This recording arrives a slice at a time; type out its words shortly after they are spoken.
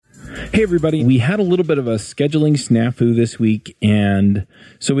Hey everybody, we had a little bit of a scheduling snafu this week, and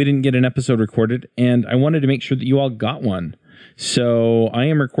so we didn't get an episode recorded, and I wanted to make sure that you all got one. So I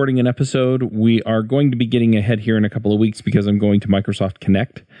am recording an episode. We are going to be getting ahead here in a couple of weeks because I'm going to Microsoft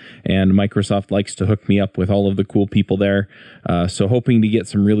Connect, and Microsoft likes to hook me up with all of the cool people there. So hoping to get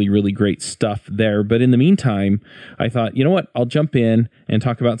some really, really great stuff there. But in the meantime, I thought, you know what? I'll jump in and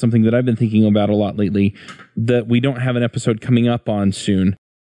talk about something that I've been thinking about a lot lately that we don't have an episode coming up on soon.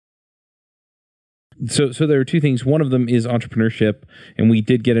 So there are two things. One of them is entrepreneurship, and we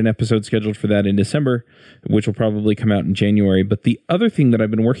did get an episode scheduled for that in December, which will probably come out in January. But the other thing that I've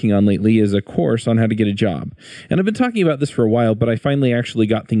been working on lately is a course on how to get a job. And I've been talking about this for a while, but I finally actually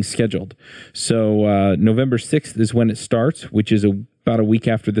got things scheduled. So November 6th is when it starts, which is about a week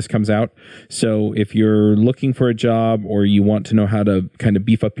after this comes out. So if you're looking for a job or you want to know how to kind of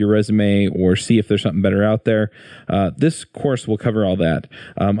beef up your resume or see if there's something better out there, this course will cover all that.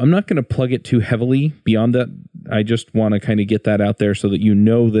 I'm not going to plug it too heavily beyond that. I just want to kind of get that out there so that you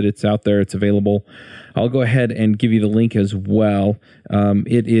know that it's out there, it's available. I'll go ahead and give you the link as well.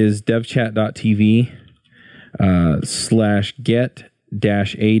 It is devchat.tv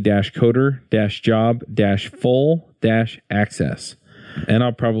 /get-a-coder-job-full-access. And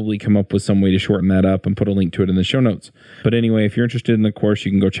I'll probably come up with some way to shorten that up and put a link to it in the show notes. But anyway, if you're interested in the course,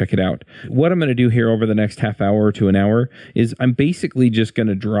 you can go check it out. What I'm going to do here over the next half hour to an hour is I'm basically just going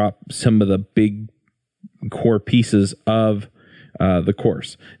to drop some of the big core pieces of the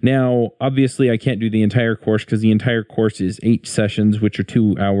course. Now, obviously, I can't do the entire course because the entire course is 8 sessions, which are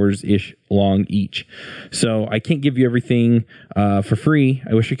 2 hours-ish long each. So I can't give you everything for free.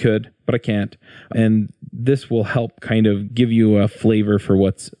 I wish I could, but I can't. And this will help kind of give you a flavor for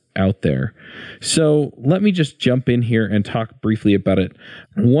what's out there. So let me just jump in here and talk briefly about it.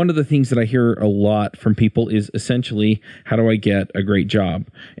 One of the things that I hear a lot from people is essentially, how do I get a great job?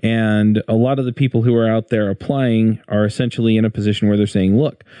 And a lot of the people who are out there applying are essentially in a position where they're saying,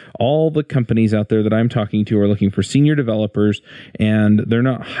 look, all the companies out there that I'm talking to are looking for senior developers, and they're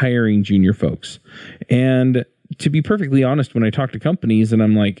not hiring junior folks. And to be perfectly honest, when I talk to companies and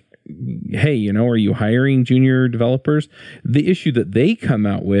I'm like, hey, are you hiring junior developers? The issue that they come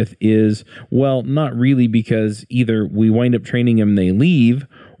out with is, well, not really, because either we wind up training them and they leave,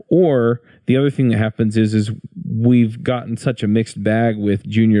 or the other thing that happens is we've gotten such a mixed bag with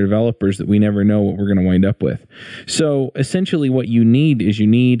junior developers that we never know what we're going to wind up with. So essentially what you need is you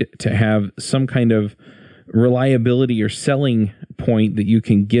need to have some kind of reliability or selling point that you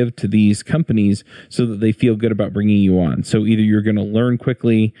can give to these companies so that they feel good about bringing you on. So either you're going to learn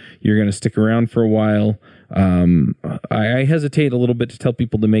quickly, you're going to stick around for a while. I hesitate a little bit to tell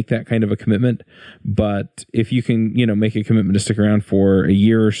people to make that kind of a commitment, but if you can, make a commitment to stick around for a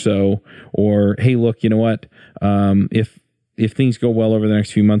year or so, or, hey, look, you know what, if things go well over the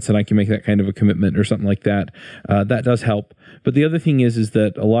next few months, then I can make that kind of a commitment or something like that. That does help. But the other thing is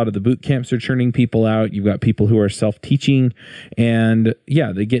that a lot of the boot camps are churning people out. You've got people who are self-teaching, and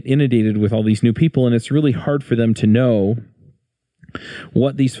they get inundated with all these new people, and it's really hard for them to know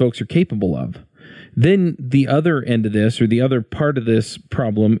what these folks are capable of. Then the other end of this, or the other part of this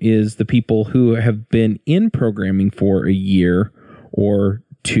problem, is the people who have been in programming for a year or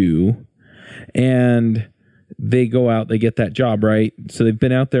two, and they go out, they get that job, right? So they've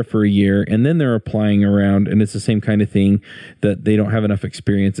been out there for a year, and then they're applying around, and it's the same kind of thing, that they don't have enough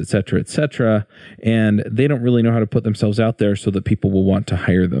experience, et cetera, and they don't really know how to put themselves out there so that people will want to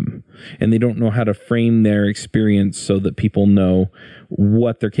hire them. And they don't know how to frame their experience so that people know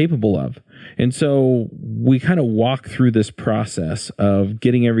what they're capable of. And so we kind of walk through this process of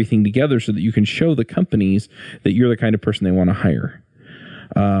getting everything together so that you can show the companies that you're the kind of person they want to hire.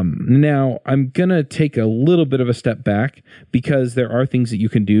 Now, I'm going to take a little bit of a step back because there are things that you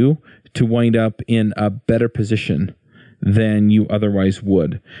can do to wind up in a better position than you otherwise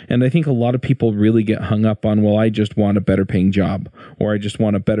would. And I think a lot of people really get hung up on, well, I just want a better paying job, or I just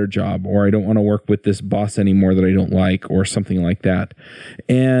want a better job, or I don't want to work with this boss anymore that I don't like, or something like that.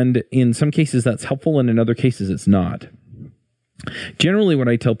 And in some cases that's helpful, and in other cases it's not. Generally, what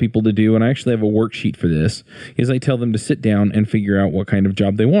I tell people to do, and I actually have a worksheet for this, is I tell them to sit down and figure out what kind of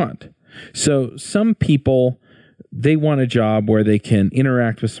job they want. So some people, they want a job where they can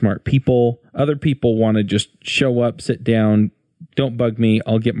interact with smart people. Other people want to just show up, sit down, don't bug me,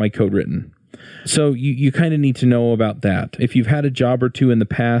 I'll get my code written. So you kind of need to know about that. If you've had a job or two in the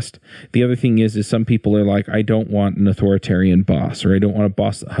past, the other thing is some people are like, I don't want an authoritarian boss, or I don't want a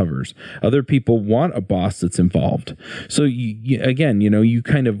boss that hovers. Other people want a boss that's involved. So again, you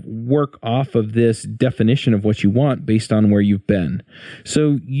kind of work off of this definition of what you want based on where you've been.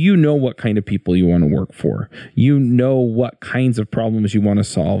 So you know what kind of people you want to work for. You know what kinds of problems you want to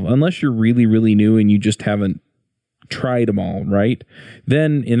solve. Unless you're really, really new and you just haven't tried them all, right?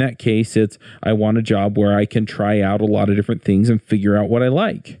 Then in that case, I want a job where I can try out a lot of different things and figure out what I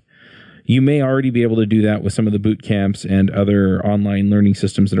like. You may already be able to do that with some of the boot camps and other online learning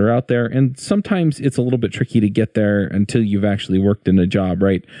systems that are out there. And sometimes it's a little bit tricky to get there until you've actually worked in a job,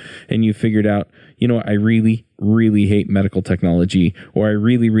 right? And you figured out, I really, really hate medical technology, or I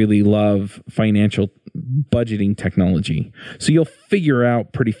really, really love financial budgeting technology. So you'll figure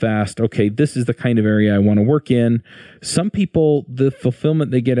out pretty fast, okay, this is the kind of area I want to work in. Some people, the fulfillment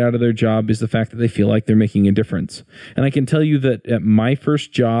they get out of their job is the fact that they feel like they're making a difference. And I can tell you that at my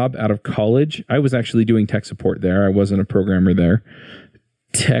first job out of college, I was actually doing tech support there. I wasn't a programmer there.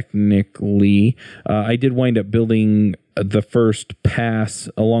 Technically, I did wind up building the first pass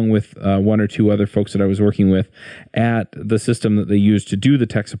along with one or two other folks that I was working with at the system that they used to do the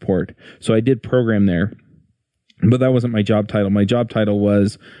tech support. So I did program there, but that wasn't my job title. My job title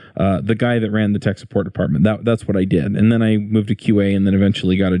was the guy that ran the tech support department. That's what I did. And then I moved to QA and then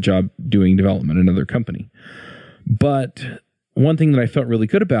eventually got a job doing development at another company. But one thing that I felt really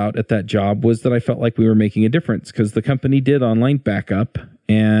good about at that job was that I felt like we were making a difference, because the company did online backup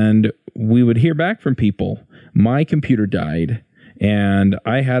and we would hear back from people. My computer died and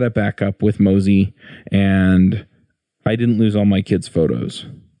I had a backup with Mozy and I didn't lose all my kids' photos,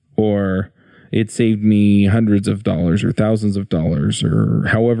 or it saved me hundreds of dollars or thousands of dollars or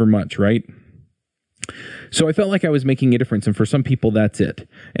however much, right? So I felt like I was making a difference, and for some people, that's it.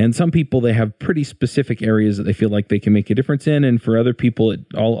 And some people, they have pretty specific areas that they feel like they can make a difference in, and for other people,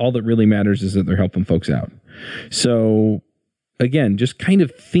 all that really matters is that they're helping folks out. So again, just kind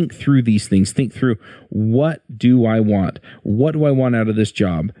of think through these things. Think through, what do I want? What do I want out of this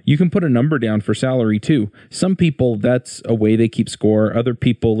job? You can put a number down for salary too. Some people, that's a way they keep score. Other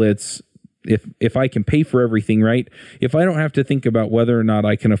people, it's, if I can pay for everything, right? If I don't have to think about whether or not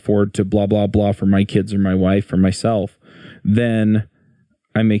I can afford to blah, blah, blah for my kids or my wife or myself, then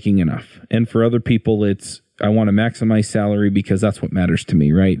I'm making enough. And for other people, it's, I want to maximize salary because that's what matters to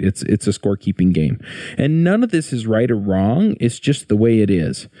me, right? It's a scorekeeping game. And none of this is right or wrong. It's just the way it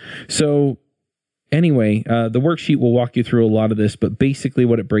is. So anyway, the worksheet will walk you through a lot of this, but basically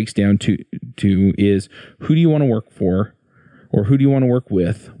what it breaks down to is, who do you want to work for? Or who do you want to work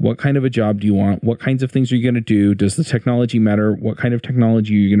with? What kind of a job do you want? What kinds of things are you going to do? Does the technology matter? What kind of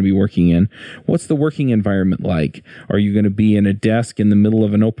technology are you going to be working in? What's the working environment like? Are you going to be in a desk in the middle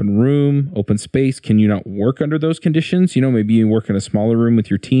of an open room, open space? Can you not work under those conditions? Maybe you work in a smaller room with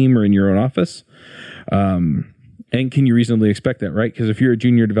your team or in your own office. And can you reasonably expect that, right? Because if you're a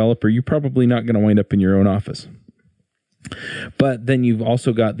junior developer, you're probably not going to wind up in your own office. But then you've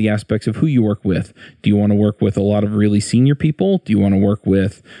also got the aspects of who you work with. Do you want to work with a lot of really senior people? Do you want to work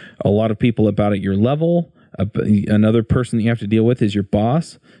with a lot of people about at your level? Another person that you have to deal with is your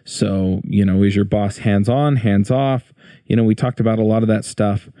boss. So, is your boss hands-on, hands-off? We talked about a lot of that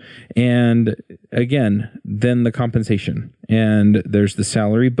stuff. And again, then the compensation. And there's the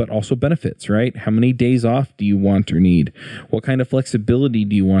salary, but also benefits, right? How many days off do you want or need? What kind of flexibility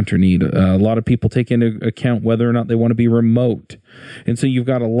do you want or need? A lot of people take into account whether or not they want to be remote. And so you've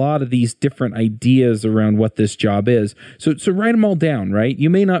got a lot of these different ideas around what this job is. So write them all down, right? You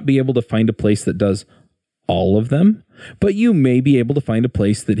may not be able to find a place that does all of them, but you may be able to find a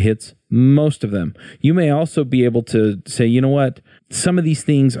place that hits most of them. You may also be able to say, you know what, some of these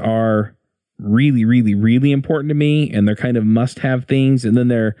things are really, really, really important to me, and they're kind of must-have things, and then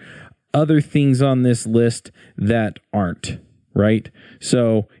there are other things on this list that aren't, right?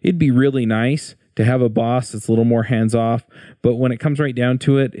 So it'd be really nice to have a boss that's a little more hands-off, but when it comes right down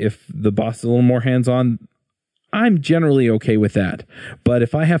to it, if the boss is a little more hands-on, I'm generally okay with that. But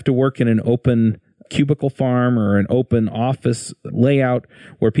if I have to work in an open cubicle farm or an open office layout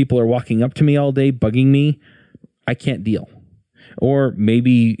where people are walking up to me all day bugging me, I can't deal. Or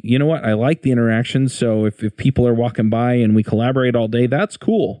maybe, you know what, I like the interaction, so if people are walking by and we collaborate all day, that's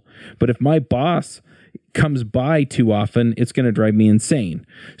cool. But if my boss comes by too often, it's going to drive me insane.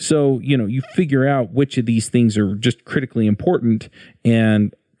 So, you figure out which of these things are just critically important,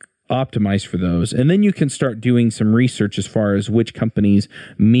 and optimize for those. And then you can start doing some research as far as which companies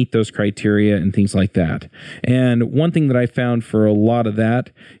meet those criteria and things like that. And one thing that I found for a lot of that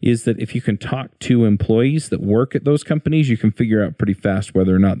is that if you can talk to employees that work at those companies, you can figure out pretty fast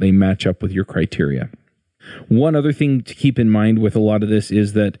whether or not they match up with your criteria. One other thing to keep in mind with a lot of this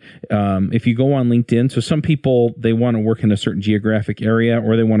is that if you go on LinkedIn, so some people, they want to work in a certain geographic area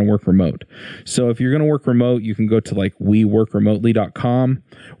or they want to work remote. So if you're going to work remote, you can go to like weworkremotely.com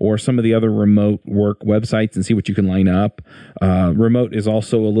or some of the other remote work websites and see what you can line up. Remote is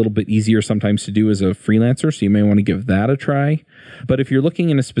also a little bit easier sometimes to do as a freelancer, so you may want to give that a try. But if you're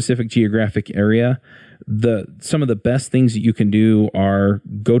looking in a specific geographic area, some of the best things that you can do are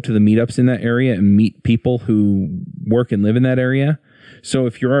go to the meetups in that area and meet people who work and live in that area. So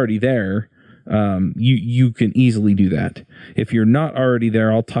if you're already there, you can easily do that. If you're not already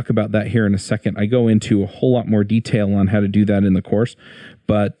there, I'll talk about that here in a second. I go into a whole lot more detail on how to do that in the course.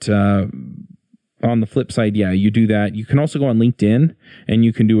 But on the flip side, yeah, you do that. You can also go on LinkedIn and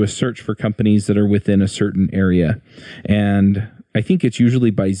you can do a search for companies that are within a certain area. And I think it's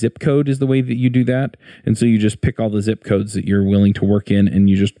usually by zip code is the way that you do that. And so you just pick all the zip codes that you're willing to work in and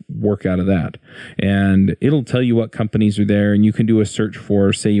you just work out of that. And it'll tell you what companies are there. And you can do a search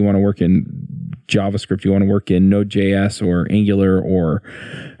for, say you want to work in JavaScript, you want to work in Node.js or Angular or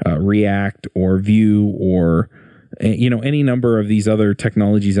React or Vue or any number of these other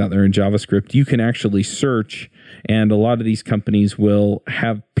technologies out there in JavaScript. You can actually search, and a lot of these companies will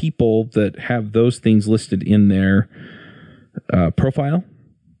have people that have those things listed in their profile.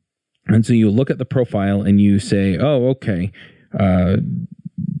 And so you look at the profile and you say, oh, okay,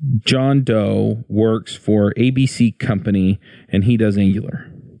 John Doe works for ABC company and he does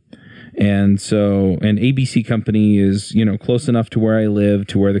Angular. And so an ABC company is, close enough to where I live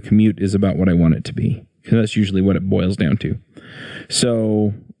to where the commute is about what I want it to be. Because that's usually what it boils down to.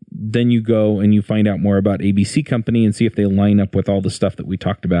 So then you go and you find out more about ABC company and see if they line up with all the stuff that we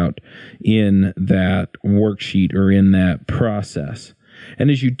talked about in that worksheet or in that process.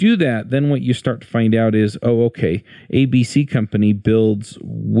 And as you do that, then what you start to find out is, oh, okay, ABC company builds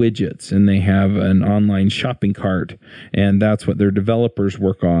widgets and they have an online shopping cart and that's what their developers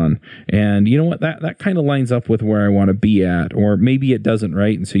work on. And you know what, that kind of lines up with where I want to be at, or maybe it doesn't,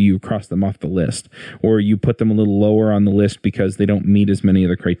 right? And so you cross them off the list, or you put them a little lower on the list because they don't meet as many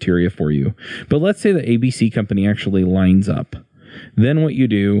of the criteria for you. But let's say the ABC company actually lines up. Then what you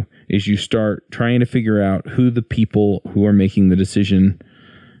do is you start trying to figure out who the people who are making the decision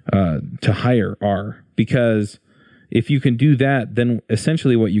to hire are. Because if you can do that, then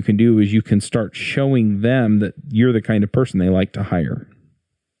essentially what you can do is you can start showing them that you're the kind of person they like to hire.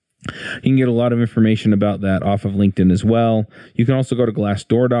 You can get a lot of information about that off of LinkedIn as well. You can also go to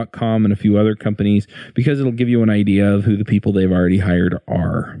glassdoor.com and a few other companies because it'll give you an idea of who the people they've already hired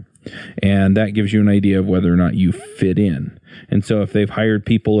are. And that gives you an idea of whether or not you fit in. And so if they've hired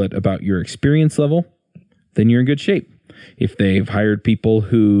people at about your experience level, then you're in good shape. If they've hired people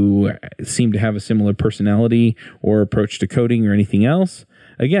who seem to have a similar personality or approach to coding or anything else,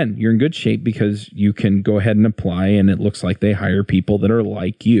 again, you're in good shape because you can go ahead and apply and it looks like they hire people that are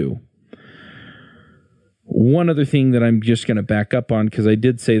like you. One other thing that I'm just going to back up on, because I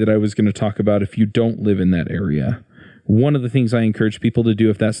did say that I was going to talk about if you don't live in that area. One of the things I encourage people to do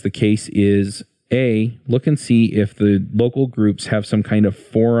if that's the case is look and see if the local groups have some kind of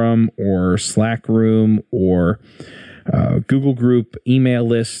forum or Slack room or Google group, email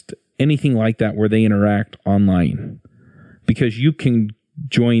list, anything like that where they interact online. Because you can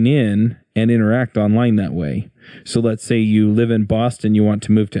join in and interact online that way. So let's say you live in Boston, you want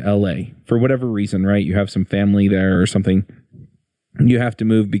to move to LA for whatever reason, right? You have some family there or something. You have to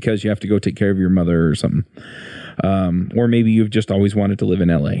move because you have to go take care of your mother or something. Or maybe you've just always wanted to live in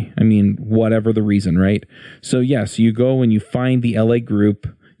LA. I mean, whatever the reason, right? So you go and you find the LA group,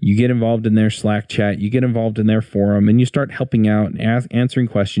 you get involved in their Slack chat, you get involved in their forum, and you start helping out and answering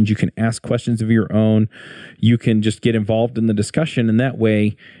questions. You can ask questions of your own. You can just get involved in the discussion, and that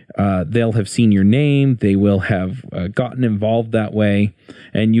way they'll have seen your name. They will have gotten involved that way,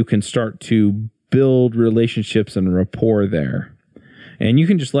 and you can start to build relationships and rapport there. And you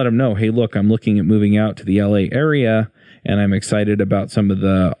can just let them know, hey, look, I'm looking at moving out to the LA area, and I'm excited about some of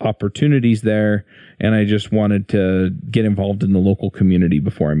the opportunities there, and I just wanted to get involved in the local community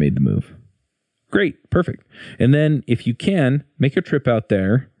before I made the move. Great, perfect. And then if you can, make a trip out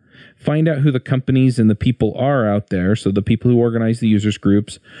there, find out who the companies and the people are out there, so the people who organize the users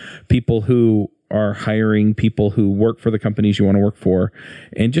groups, people who are hiring people who work for the companies you want to work for,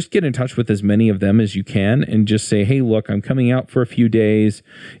 and just get in touch with as many of them as you can and just say, hey, look, I'm coming out for a few days.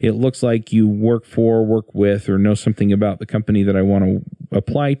 It looks like you work with, or know something about the company that I want to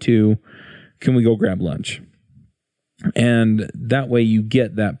apply to. Can we go grab lunch? And that way you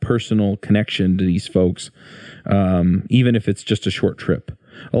get that personal connection to these folks, even if it's just a short trip.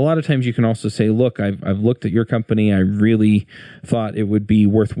 A lot of times you can also say, look, I've looked at your company. I really thought it would be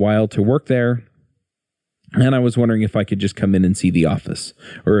worthwhile to work there. And I was wondering if I could just come in and see the office,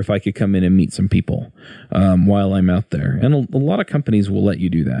 or if I could come in and meet some people while I'm out there. And a lot of companies will let you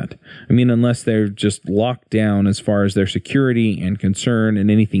do that. I mean, unless they're just locked down as far as their security and concern and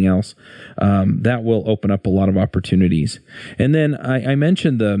anything else, that will open up a lot of opportunities. And then I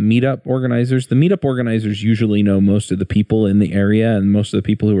mentioned the meetup organizers. The meetup organizers usually know most of the people in the area and most of the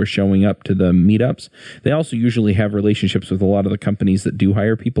people who are showing up to the meetups. They also usually have relationships with a lot of the companies that do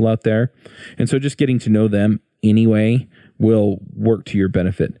hire people out there. And so just getting to know them anyway will work to your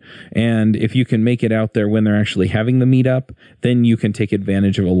benefit. And if you can make it out there when they're actually having the meetup, then you can take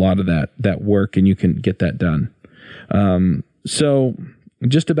advantage of a lot of that work, and you can get that done. So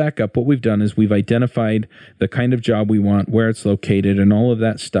just to back up, what we've done is we've identified the kind of job we want, where it's located, and all of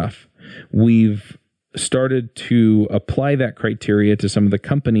that stuff. We've started to apply that criteria to some of the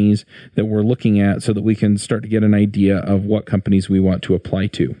companies that we're looking at so that we can start to get an idea of what companies we want to apply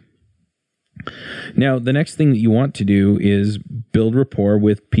to. Now, the next thing that you want to do is build rapport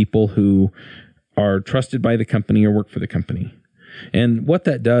with people who are trusted by the company or work for the company. And what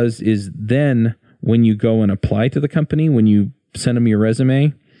that does is then when you go and apply to the company, when you send them your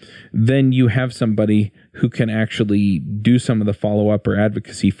resume, then you have somebody who can actually do some of the follow-up or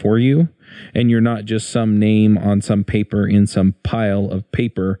advocacy for you. And you're not just some name on some paper in some pile of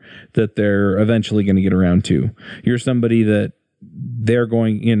paper that they're eventually going to get around to. You're somebody that they're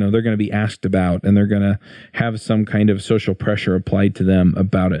going to be asked about, and they're going to have some kind of social pressure applied to them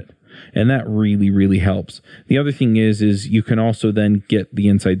about it. And that really, really helps. The other thing is you can also then get the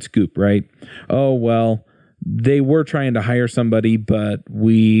inside scoop, right? Oh, well, they were trying to hire somebody, but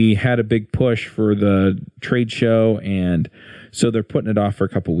we had a big push for the trade show, and so they're putting it off for a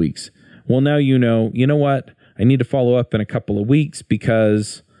couple weeks. Well, now you know what? I need to follow up in a couple of weeks,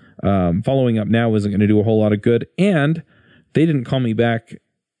 because following up now isn't going to do a whole lot of good. And they didn't call me back,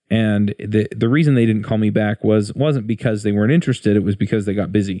 and the reason they didn't call me back wasn't because they weren't interested. It was because they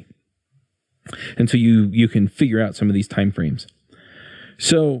got busy. And so you can figure out some of these time frames.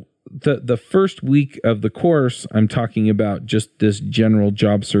 So the first week of the course, I'm talking about just this general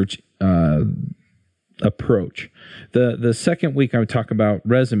job search approach. The second week, I would talk about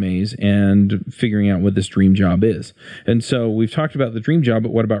resumes and figuring out what this dream job is. And so we've talked about the dream job,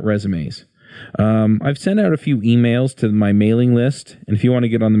 but what about resumes? I've sent out a few emails to my mailing list, and if you want to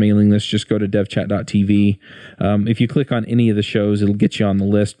get on the mailing list, just go to devchat.tv. If you click on any of the shows, it'll get you on the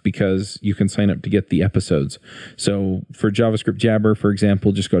list, because you can sign up to get the episodes. So for JavaScript Jabber, for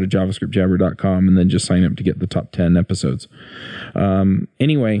example, just go to javascriptjabber.com and then just sign up to get the top 10 episodes.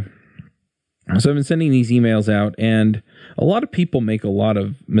 Anyway, so I've been sending these emails out, and a lot of people make a lot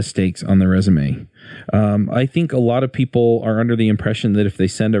of mistakes on their resume. I think a lot of people are under the impression that if they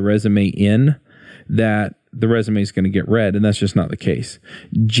send a resume in, that the resume is going to get read, and that's just not the case.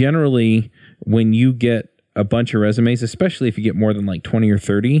 Generally, when you get a bunch of resumes, especially if you get more than like 20 or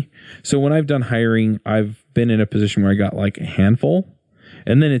 30. So when I've done hiring, I've been in a position where I got like a handful,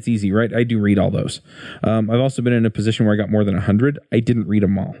 and then it's easy, right? I do read all those. I've also been in a position where I got more than 100. I didn't read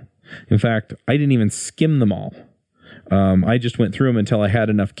them all. In fact, I didn't even skim them all. I just went through them until I had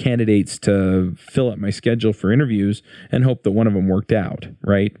enough candidates to fill up my schedule for interviews and hope that one of them worked out,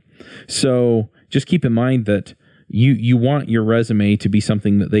 right? So just keep in mind that you want your resume to be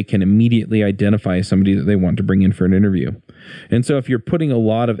something that they can immediately identify as somebody that they want to bring in for an interview. And so if you're putting a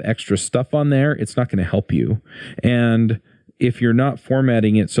lot of extra stuff on there, it's not going to help you. And if you're not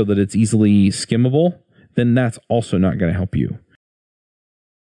formatting it so that it's easily skimmable, then that's also not going to help you.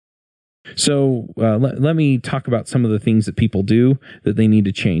 So let me talk about some of the things that people do that they need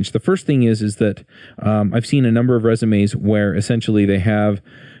to change. The first thing is that I've seen a number of resumes where essentially they have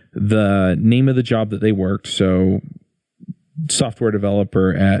the name of the job that they worked, so software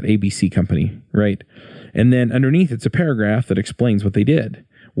developer at ABC company, right? And then underneath it's a paragraph that explains what they did.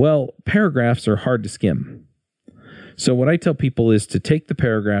 Well, paragraphs are hard to skim. So what I tell people is to take the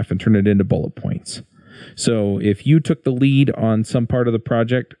paragraph and turn it into bullet points. So if you took the lead on some part of the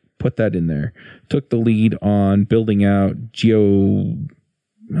project, put that in there. Took the lead on building out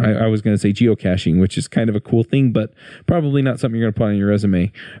I was going to say geocaching, which is kind of a cool thing, but probably not something you're going to put on your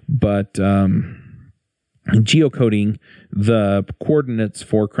resume. But geocoding the coordinates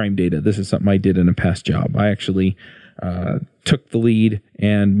for crime data. This is something I did in a past job. I actually took the lead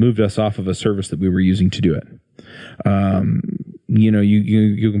and moved us off of a service that we were using to do it.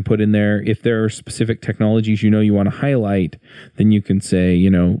 you can put in there if there are specific technologies you want to highlight, then you can say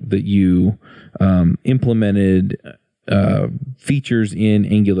that you implemented features in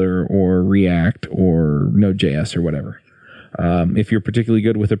Angular or React or Node.js or whatever. If you're particularly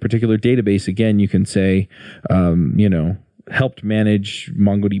good with a particular database, again, you can say helped manage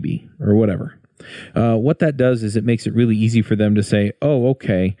MongoDB or whatever. What that does is it makes it really easy for them to say, oh,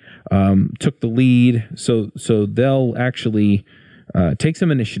 okay, took the lead. So they'll actually take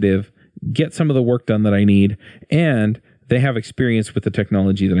some initiative, get some of the work done that I need, and they have experience with the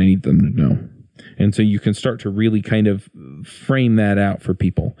technology that I need them to know. And so you can start to really kind of frame that out for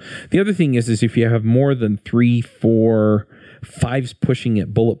people. The other thing is if you have more than 3, 4, 5 pushing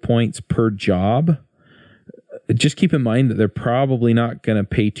at bullet points per job, just keep in mind that they're probably not going to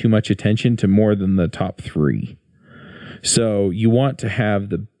pay too much attention to more than the top 3. So you want to have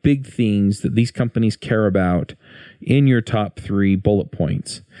the big things that these companies care about in your top 3 bullet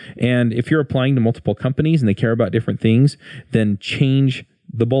points. And if you're applying to multiple companies and they care about different things, then change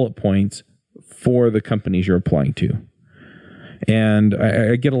the bullet points for the companies you're applying to. And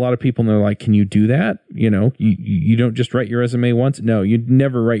I get a lot of people and they're like, can you do that? You don't just write your resume once. No, you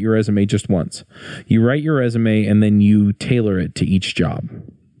never write your resume just once. You write your resume and then you tailor it to each job.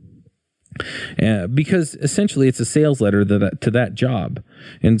 Because essentially it's a sales letter to that job.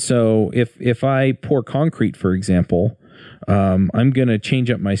 And so if I pour concrete, for example, I'm going to change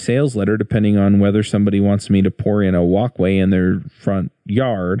up my sales letter depending on whether somebody wants me to pour in a walkway in their front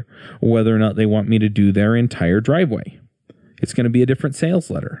yard or whether or not they want me to do their entire driveway. It's going to be a different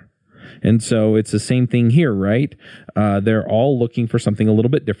sales letter. And so it's the same thing here, right? They're all looking for something a little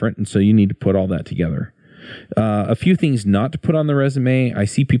bit different, and so you need to put all that together. A few things not to put on the resume. I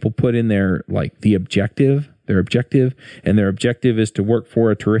see people put in there like their objective, and their objective is to work for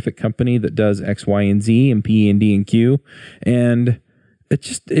a terrific company that does X, Y, and Z, and P, and D, and Q. And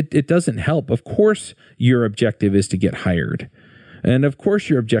it doesn't help. Of course, your objective is to get hired. And of course,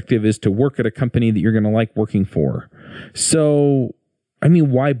 your objective is to work at a company that you're going to like working for. So,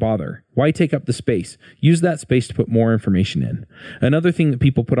 why bother? Why take up the space? Use that space to put more information in. Another thing that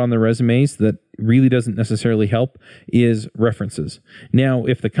people put on their resumes that really doesn't necessarily help is references. Now,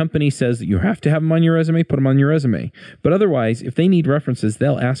 if the company says that you have to have them on your resume, put them on your resume. But otherwise, if they need references,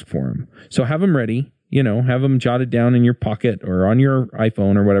 they'll ask for them. So have them ready, have them jotted down in your pocket or on your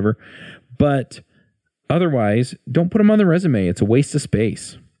iPhone or whatever. But otherwise, don't put them on the resume. It's a waste of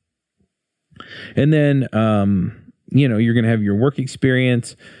space. And then, you're going to have your work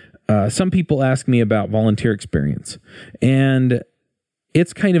experience. Some people ask me about volunteer experience, and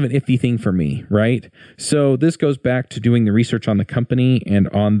it's kind of an iffy thing for me, right? So this goes back to doing the research on the company and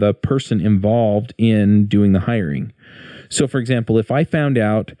on the person involved in doing the hiring. So, for example, if I found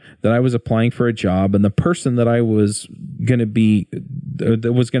out that I was applying for a job and the person that I was going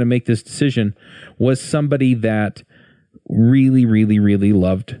to make this decision was somebody that really, really, really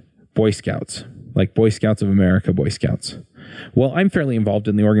loved Boy Scouts, like Boy Scouts of America, Boy Scouts. Well, I'm fairly involved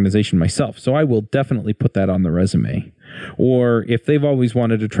in the organization myself, so I will definitely put that on the resume. Or if they've always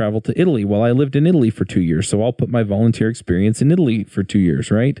wanted to travel to Italy, well, I lived in Italy for 2 years, so I'll put my volunteer experience in Italy for 2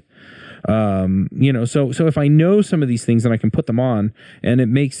 years, right? So if I know some of these things, then I can put them on, and it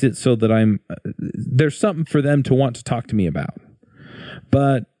makes it so that there's something for them to want to talk to me about.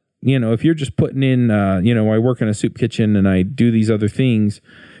 But, if you're just putting in, I work in a soup kitchen and I do these other things,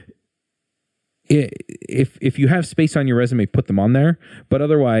 if you have space on your resume, put them on there. But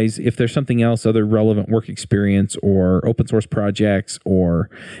otherwise, if there's something else, other relevant work experience or open source projects or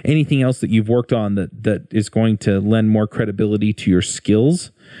anything else that you've worked on that is going to lend more credibility to your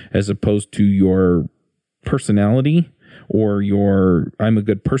skills as opposed to your personality or your I'm a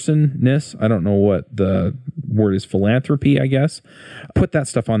good person-ness, I don't know what the word is, philanthropy, I guess, put that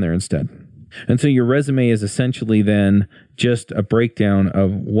stuff on there instead. And so your resume is essentially then just a breakdown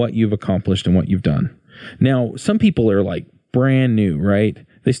of what you've accomplished and what you've done. Now, some people are like brand new, right?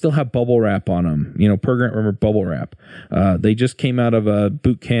 They still have bubble wrap on them, programmer bubble wrap. They just came out of a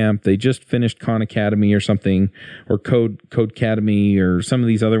boot camp. They just finished Khan Academy or something, or Code Academy, or some of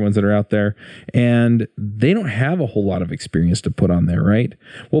these other ones that are out there. And they don't have a whole lot of experience to put on there, right?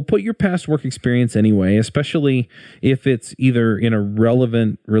 Well, put your past work experience anyway, especially if it's either in a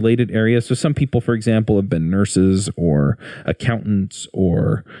relevant, related area. So some people, for example, have been nurses or accountants,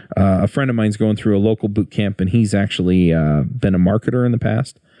 or a friend of mine's going through a local boot camp, and he's actually been a marketer in the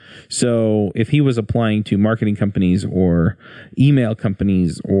past. So if he was applying to marketing companies or email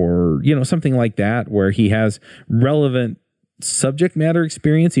companies or, something like that, where he has relevant subject matter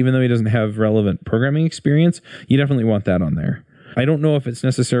experience, even though he doesn't have relevant programming experience, you definitely want that on there. I don't know if it's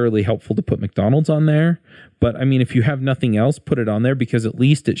necessarily helpful to put McDonald's on there, but I mean, if you have nothing else, put it on there, because at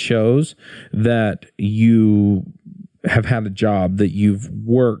least it shows that you have had a job, that you've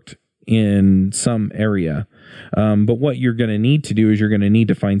worked in some area. But what you're going to need to do is you're going to need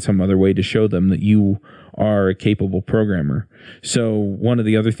to find some other way to show them that you are a capable programmer. So one of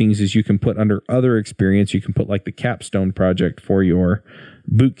the other things is you can put under other experience, you can put like the capstone project for your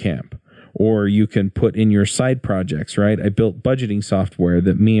boot camp, or you can put in your side projects, right? I built budgeting software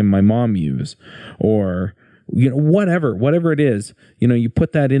that me and my mom use, or whatever it is, you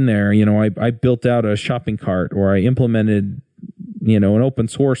put that in there. I built out a shopping cart, or I implemented an open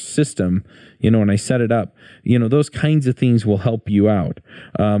source system, and I set it up. Those kinds of things will help you out.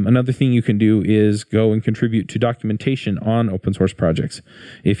 Another thing you can do is go and contribute to documentation on open source projects.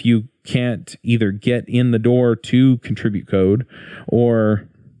 If you can't either get in the door to contribute code, or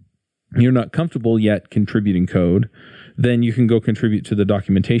you're not comfortable yet contributing code, then you can go contribute to the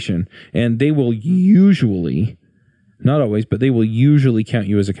documentation. And they will usually, not always, but they will usually count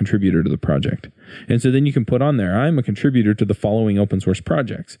you as a contributor to the project. And so then you can put on there, I'm a contributor to the following open source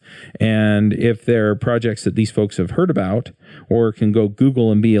projects. And if there are projects that these folks have heard about, or can go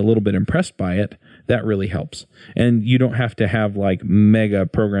Google and be a little bit impressed by it, that really helps. And you don't have to have like mega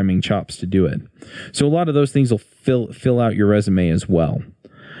programming chops to do it. So a lot of those things will fill out your resume as well.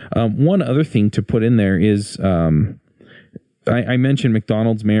 One other thing to put in there is, I mentioned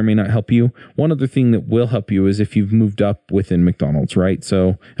McDonald's may or may not help you. One other thing that will help you is if you've moved up within McDonald's, right?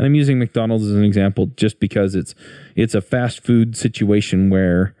 So, and I'm using McDonald's as an example just because it's a fast food situation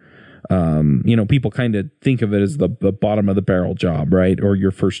where, people kind of think of it as the bottom of the barrel job, right? Or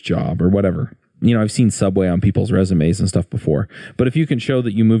your first job or whatever. I've seen Subway on people's resumes and stuff before. But if you can show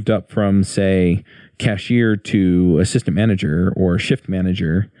that you moved up from, say, cashier to assistant manager or shift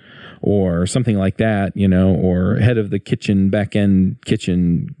manager, or something like that, or head of the back-end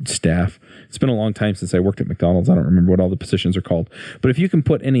kitchen staff. It's been a long time since I worked at McDonald's. I don't remember what all the positions are called. But if you can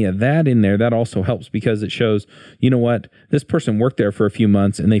put any of that in there, that also helps, because it shows, this person worked there for a few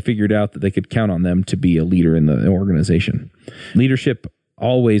months and they figured out that they could count on them to be a leader in the organization. Leadership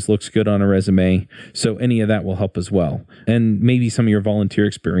always looks good on a resume, so any of that will help as well. And maybe some of your volunteer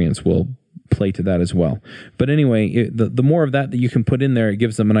experience will play to that as well. But anyway, the more of that you can put in there, it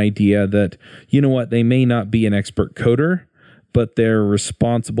gives them an idea that, they may not be an expert coder, but they're a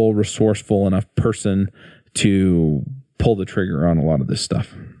responsible, resourceful enough person to pull the trigger on a lot of this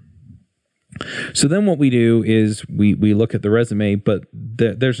stuff. So then what we do is we look at the resume, but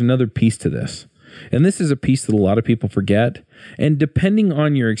there's another piece to this. And this is a piece that a lot of people forget. And depending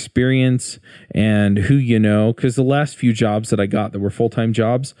on your experience and who you know, because the last few jobs that I got that were full-time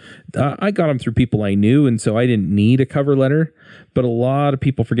jobs, I got them through people I knew, and so I didn't need a cover letter. But a lot of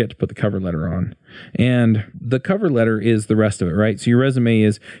people forget to put the cover letter on. And the cover letter is the rest of it, right? So your resume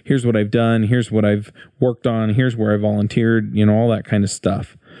is, here's what I've done, here's what I've worked on, here's where I volunteered, all that kind of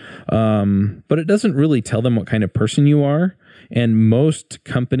stuff. But it doesn't really tell them what kind of person you are. And most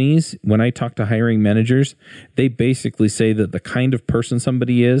companies, when I talk to hiring managers, they basically say that the kind of person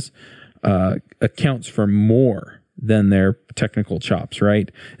somebody is accounts for more than their technical chops, right?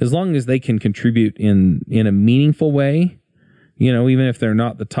 As long as they can contribute in a meaningful way, even if they're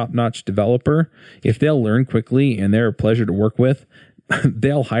not the top-notch developer, if they'll learn quickly and they're a pleasure to work with,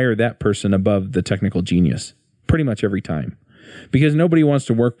 they'll hire that person above the technical genius pretty much every time. Because nobody wants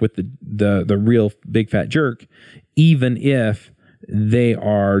to work with the real big fat jerk, even if they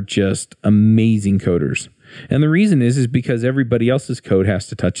are just amazing coders. And the reason is because everybody else's code has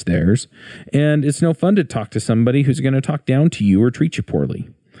to touch theirs. And it's no fun to talk to somebody who's going to talk down to you or treat you poorly.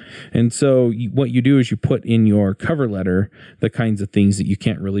 And so what you do is you put in your cover letter the kinds of things that you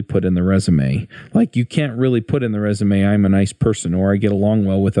can't really put in the resume. Like you can't really put in the resume, I'm a nice person, or I get along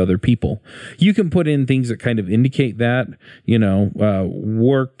well with other people. You can put in things that kind of indicate that,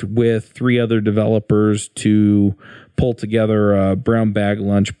 worked with 3 other developers to pull together a brown bag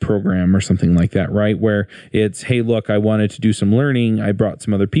lunch program or something like that, right? Where it's, hey, look, I wanted to do some learning. I brought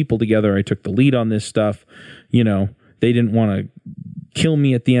some other people together. I took the lead on this stuff. They didn't want to kill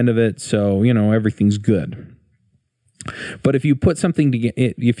me at the end of it, so everything's good. But if you put something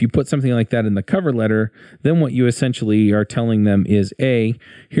like that in the cover letter, then what you essentially are telling them is,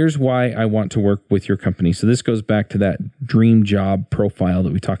 here's why I want to work with your company. So this goes back to that dream job profile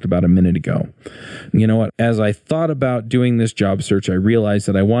that we talked about a minute ago. You know what? As I thought about doing this job search, I realized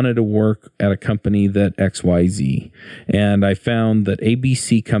that I wanted to work at a company that XYZ, and I found that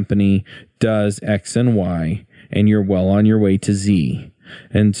ABC company does X and Y, and you're well on your way to Z.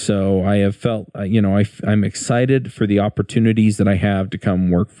 And so I have felt, I'm excited for the opportunities that I have to come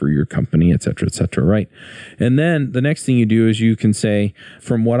work for your company, et cetera, right? And then the next thing you do is you can say,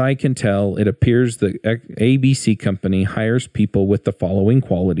 from what I can tell, it appears that ABC company hires people with the following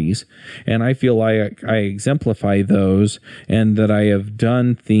qualities. And I feel like I exemplify those and that I have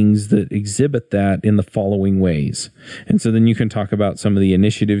done things that exhibit that in the following ways. And so then you can talk about some of the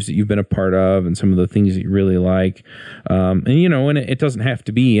initiatives that you've been a part of and some of the things that you really like. And it doesn't have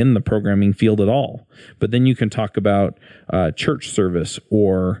to be in the programming field at all. But then you can talk about church service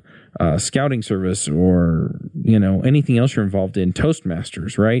or scouting service or, anything else you're involved in,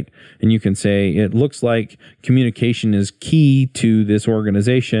 Toastmasters, right? And you can say, it looks like communication is key to this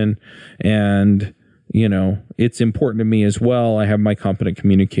organization and, it's important to me as well. I have my competent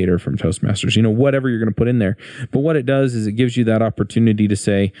communicator from Toastmasters, whatever you're going to put in there. But what it does is it gives you that opportunity to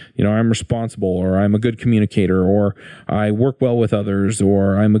say, I'm responsible, or I'm a good communicator, or I work well with others,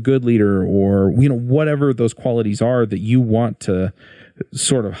 or I'm a good leader, or, whatever those qualities are that you want to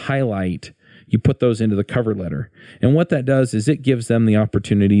sort of highlight. You put those into the cover letter. And what that does is it gives them the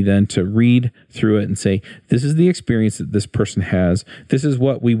opportunity then to read through it and say, this is the experience that this person has. This is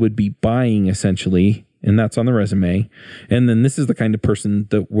what we would be buying essentially. And that's on the resume. And then this is the kind of person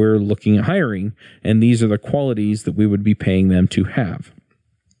that we're looking at hiring. And these are the qualities that we would be paying them to have.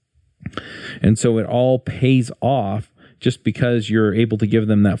 And so it all pays off just because you're able to give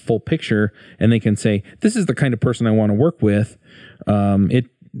them that full picture and they can say, this is the kind of person I want to work with.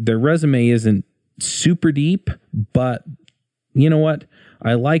 Their resume isn't super deep, but you know what?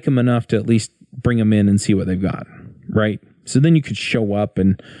 I like them enough to at least bring them in and see what they've got, right? So then you could show up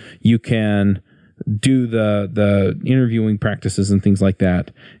and you can do the interviewing practices and things like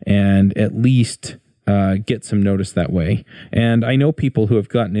that and at least get some notice that way. And I know people who have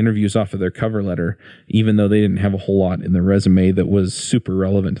gotten interviews off of their cover letter, even though they didn't have a whole lot in their resume that was super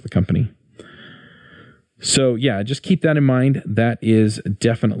relevant to the company. So yeah, just keep that in mind. That is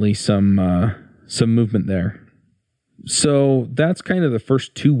definitely some movement there. So that's kind of the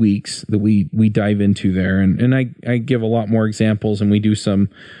first 2 weeks that we dive into there. And I give a lot more examples and we do some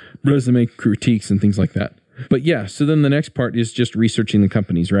resume critiques and things like that. But yeah, so then the next part is just researching the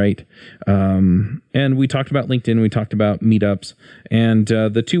companies, right? And we talked about LinkedIn, we talked about meetups, and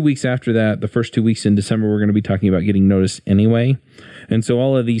the 2 weeks after that, the first 2 weeks in December, we're going to be talking about getting noticed anyway. And so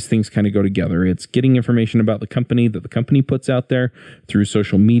all of these things kind of go together. It's getting information about the company that the company puts out there through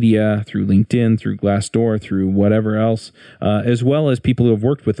social media, through LinkedIn, through Glassdoor, through whatever else, as well as people who have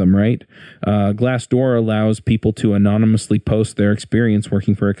worked with them, right? Glassdoor allows people to anonymously post their experience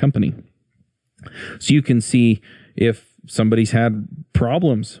working for a company. So you can see if somebody's had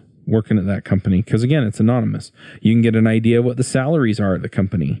problems working at that company, because again, it's anonymous. You can get an idea of what the salaries are at the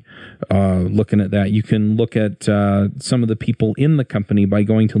company. Looking at that, you can look at some of the people in the company by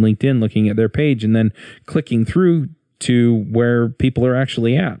going to LinkedIn, looking at their page, and then clicking through to where people are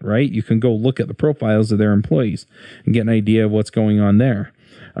actually at, right? You can go look at the profiles of their employees and get an idea of what's going on there.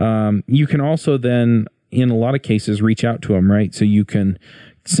 You can also then, in a lot of cases, reach out to them, right? So you can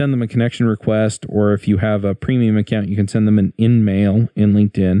send them a connection request, or if you have a premium account, you can send them an in-mail in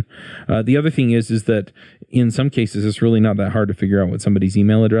LinkedIn. The other thing is that in some cases, it's really not that hard to figure out what somebody's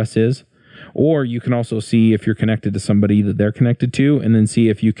email address is. Or you can also see if you're connected to somebody that they're connected to, and then see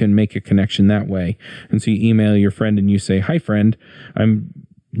if you can make a connection that way. And so you email your friend and you say, hi, friend, I'm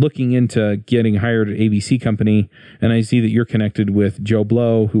looking into getting hired at ABC company, and I see that you're connected with Joe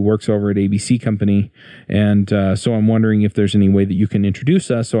Blow, who works over at ABC company, and so I'm wondering if there's any way that you can introduce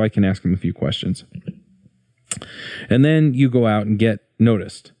us so I can ask him a few questions. And then you go out and get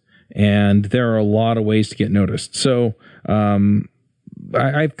noticed, and there are a lot of ways to get noticed. So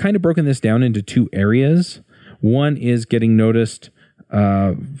I've kind of broken this down into two areas. One is getting noticed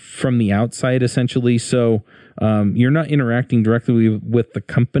from the outside, essentially. So you're not interacting directly with the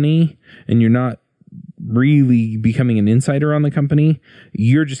company, and you're not really becoming an insider on the company.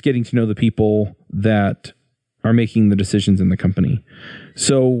 You're just getting to know the people that are making the decisions in the company.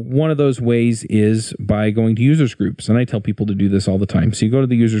 So one of those ways is by going to users groups. And I tell people to do this all the time. So you go to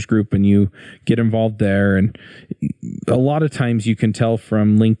the users group and you get involved there. And a lot of times you can tell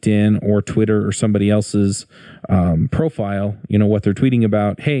from LinkedIn or Twitter or somebody else's profile, what they're tweeting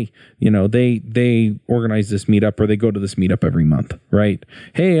about. Hey, they organize this meetup, or they go to this meetup every month, right?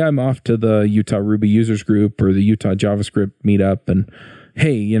 Hey, I'm off to the Utah Ruby users group or the Utah JavaScript meetup, and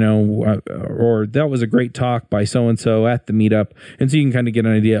hey, or that was a great talk by so-and-so at the meetup. And so you can kind of get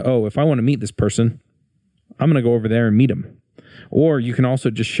an idea, if I want to meet this person, I'm going to go over there and meet them. Or you can also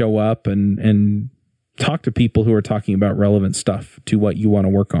just show up and talk to people who are talking about relevant stuff to what you want to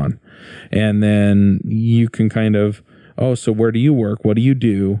work on. And then you can kind of oh, so where do you work? What do you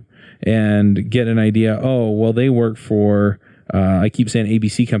do? And get an idea, oh, well, they work for, I keep saying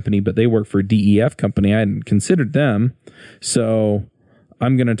ABC company, but they work for DEF company. I hadn't considered them. So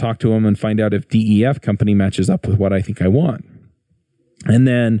I'm going to talk to them and find out if DEF company matches up with what I think I want. And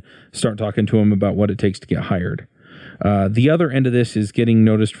then start talking to them about what it takes to get hired. The other end of this is getting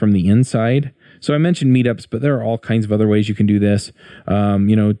noticed from the inside. So I mentioned meetups, but there are all kinds of other ways you can do this.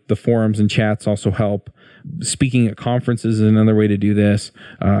 The forums and chats also help. Speaking at conferences is another way to do this.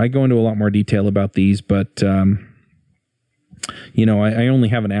 I go into a lot more detail about these, but I only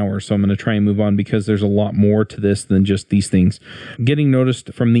have an hour, so I'm going to try and move on because there's a lot more to this than just these things. Getting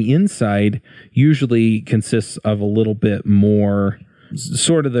noticed from the inside usually consists of a little bit more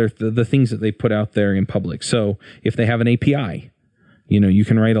sort of the things that they put out there in public. So if they have an API, you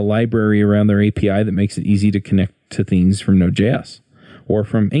can write a library around their API that makes it easy to connect to things from Node.js or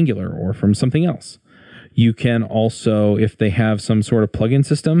from Angular or from something else. You can also, if they have some sort of plugin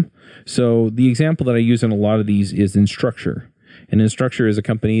system. So the example that I use in a lot of these is Instructure. And Instructure is a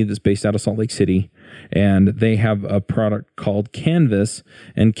company that's based out of Salt Lake City, and they have a product called Canvas.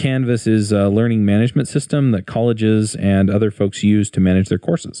 And Canvas is a learning management system that colleges and other folks use to manage their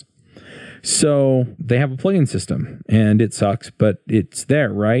courses. So they have a plugin system, and it sucks, but it's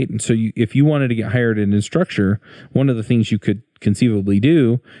there, right? And so if you wanted to get hired in Instructure, one of the things you could conceivably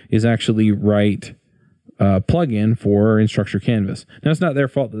do is actually write plugin for Instructure Canvas. Now, it's not their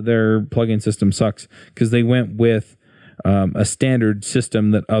fault that their plugin system sucks, because they went with a standard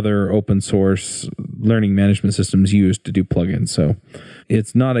system that other open source learning management systems use to do plugins. So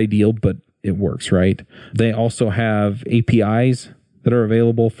it's not ideal, but it works, right? They also have APIs that are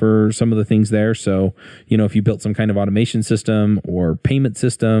available for some of the things there. So, if you built some kind of automation system or payment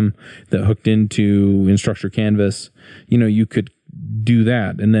system that hooked into Instructure Canvas, you could do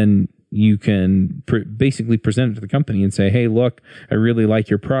that. And then you can basically present it to the company and say, hey, look, I really like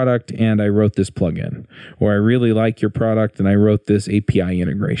your product and I wrote this plugin. Or I really like your product and I wrote this API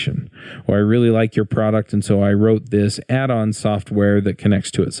integration. Or I really like your product and so I wrote this add-on software that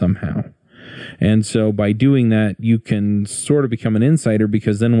connects to it somehow. And so by doing that, you can sort of become an insider,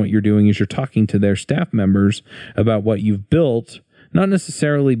 because then what you're doing is you're talking to their staff members about what you've built. Not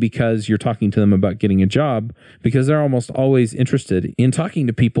necessarily because you're talking to them about getting a job, because they're almost always interested in talking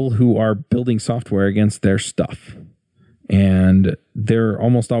to people who are building software against their stuff. And they're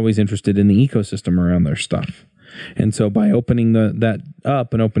almost always interested in the ecosystem around their stuff. And so by opening that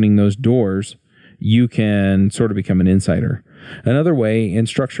up and opening those doors, you can sort of become an insider. Another way,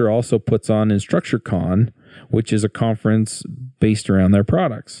 Instructure also puts on InstructureCon, which is a conference based around their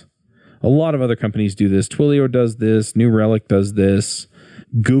products. A lot of other companies do this. Twilio does this. New Relic does this.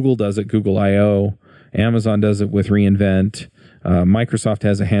 Google does it, Google I/O. Amazon does it with reInvent. Microsoft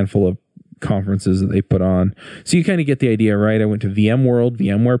has a handful of conferences that they put on. So you kind of get the idea, right? I went to VMworld.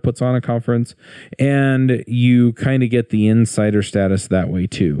 VMware puts on a conference. And you kind of get the insider status that way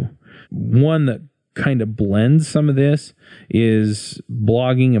too. One that kind of blends some of this is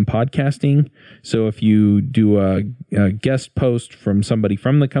blogging and podcasting. So if you do a guest post from somebody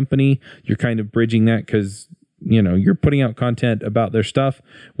from the company, you're kind of bridging that, because you're putting out content about their stuff,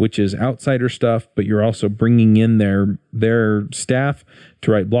 which is outsider stuff, but you're also bringing in their staff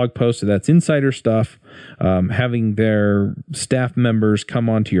to write blog posts. So that's insider stuff. Having their staff members come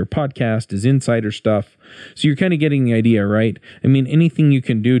onto your podcast is insider stuff. So you're kind of getting the idea, right? I mean, anything you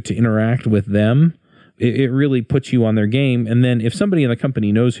can do to interact with them, it really puts you on their game. And then if somebody in the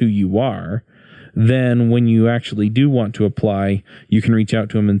company knows who you are, then when you actually do want to apply, you can reach out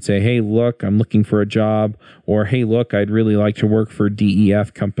to them and say, hey, look, I'm looking for a job. Or, hey, look, I'd really like to work for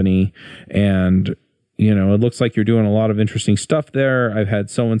DEF company. And, it looks like you're doing a lot of interesting stuff there. I've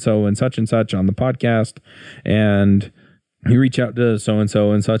had so-and-so and such on the podcast. And you reach out to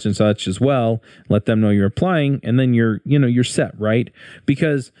so-and-so and such as well, let them know you're applying, and then you're set, right?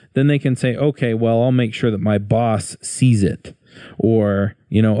 Because then they can say, okay, well, I'll make sure that my boss sees it. Or,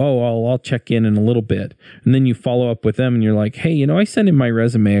 I'll check in a little bit. And then you follow up with them and you're like, hey, I sent in my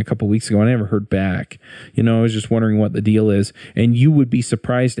resume a couple weeks ago and I never heard back. I was just wondering what the deal is. And you would be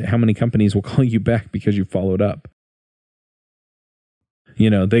surprised at how many companies will call you back because you followed up.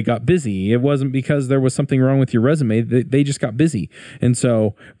 They got busy. It wasn't because there was something wrong with your resume. They just got busy. And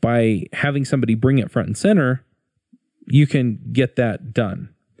so by having somebody bring it front and center, you can get that done.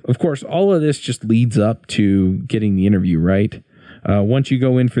 Of course, all of this just leads up to getting the interview, right? Once you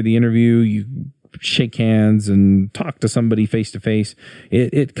go in for the interview, you shake hands and talk to somebody face to face.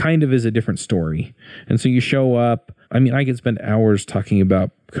 It kind of is a different story. And so you show up. I mean, I could spend hours talking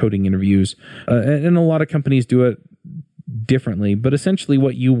about coding interviews, and a lot of companies do it differently. But essentially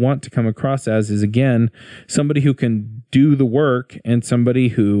what you want to come across as is, again, somebody who can do the work and somebody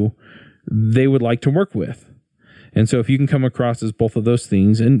who they would like to work with. And so if you can come across as both of those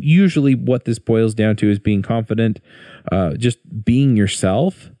things, and usually what this boils down to is being confident, just being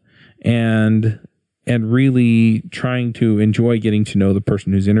yourself, and really trying to enjoy getting to know the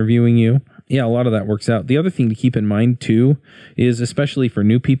person who's interviewing you. Yeah, a lot of that works out. The other thing to keep in mind too is, especially for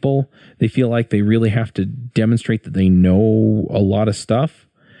new people, they feel like they really have to demonstrate that they know a lot of stuff.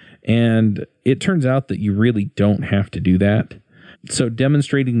 And it turns out that you really don't have to do that. So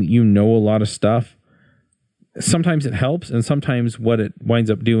demonstrating that you know a lot of stuff, sometimes it helps, and sometimes what it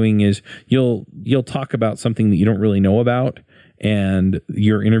winds up doing is you'll talk about something that you don't really know about, and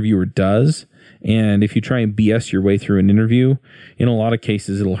your interviewer does. And if you try and BS your way through an interview, in a lot of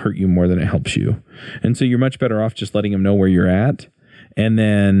cases, it'll hurt you more than it helps you. And so you're much better off just letting them know where you're at. And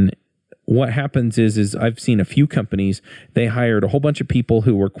then what happens is I've seen a few companies, they hired a whole bunch of people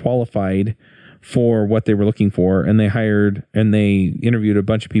who were qualified for what they were looking for, and they interviewed a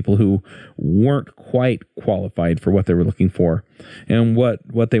bunch of people who weren't quite qualified for what they were looking for. And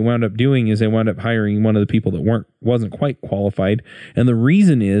what they wound up doing is they wound up hiring one of the people that wasn't quite qualified. And the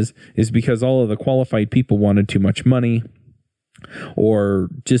reason is because all of the qualified people wanted too much money, or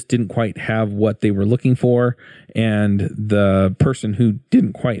just didn't quite have what they were looking for. And the person who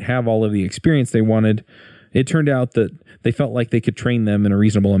didn't quite have all of the experience they wanted, it turned out that they felt like they could train them in a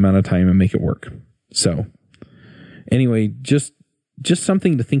reasonable amount of time and make it work. So anyway, just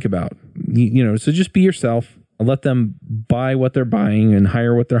something to think about, so just be yourself, let them buy what they're buying and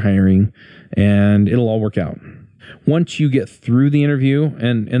hire what they're hiring, and it'll all work out. Once you get through the interview,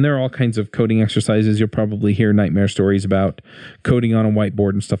 and there are all kinds of coding exercises, you'll probably hear nightmare stories about coding on a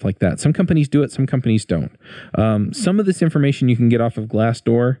whiteboard and stuff like that. Some companies do it, some companies don't. Some of this information you can get off of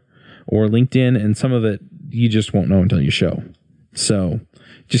Glassdoor or LinkedIn, and some of it you just won't know until you show. So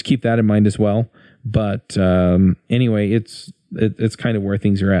just keep that in mind as well. But anyway, it's kind of where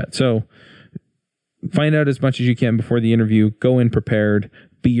things are at. So find out as much as you can before the interview. Go in prepared.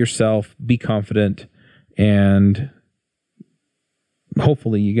 Be yourself. Be confident. And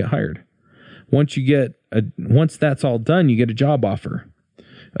hopefully you get hired. Once that's all done, you get a job offer.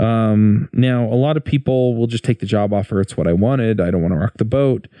 Now, a lot of people will just take the job offer. It's what I wanted. I don't want to rock the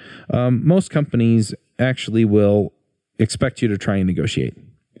boat. Most companies actually will expect you to try and negotiate.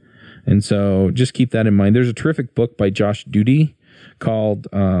 And so just keep that in mind. There's a terrific book by Josh Duty called,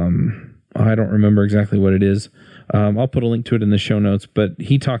 I don't remember exactly what it is. I'll put a link to it in the show notes, but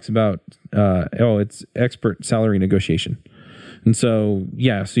he talks about, it's expert salary negotiation. And so,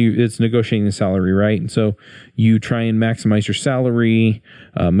 it's negotiating the salary, right? And so you try and maximize your salary,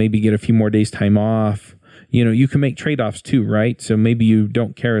 maybe get a few more days time off. You can make trade-offs too, right? So maybe you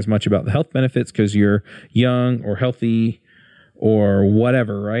don't care as much about the health benefits because you're young or healthy or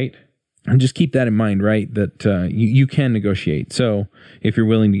whatever, right? And just keep that in mind, right? That you can negotiate. So if you're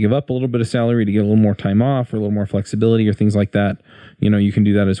willing to give up a little bit of salary to get a little more time off or a little more flexibility or things like that, you can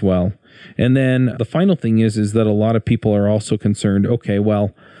do that as well. And then the final thing is that a lot of people are also concerned, okay,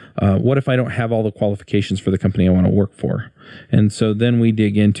 well, what if I don't have all the qualifications for the company I want to work for? And so then we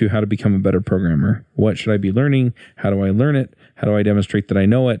dig into how to become a better programmer. What should I be learning? How do I learn it? How do I demonstrate that I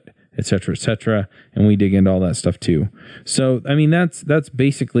know it? Et cetera, and we dig into all that stuff too. So, that's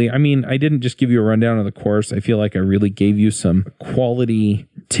basically, I didn't just give you a rundown of the course. I feel like I really gave you some quality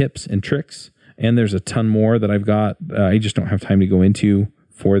tips and tricks, and there's a ton more that I've got. I just don't have time to go into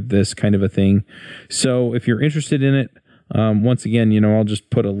for this kind of a thing. So if you're interested in it, once again, I'll just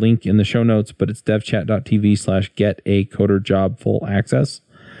put a link in the show notes, but it's devchat.tv/get-a-coder-job full access.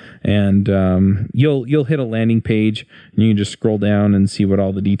 And you'll hit a landing page, and you can just scroll down and see what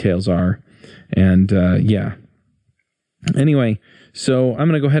all the details are. And anyway, so I'm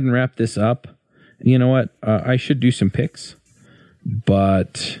going to go ahead and wrap this up. You know what? I should do some picks,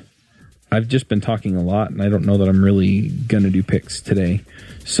 but I've just been talking a lot, and I don't know that I'm really going to do picks today.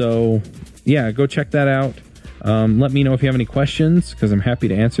 So go check that out. Let me know if you have any questions, because I'm happy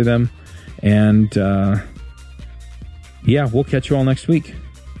to answer them. And we'll catch you all next week.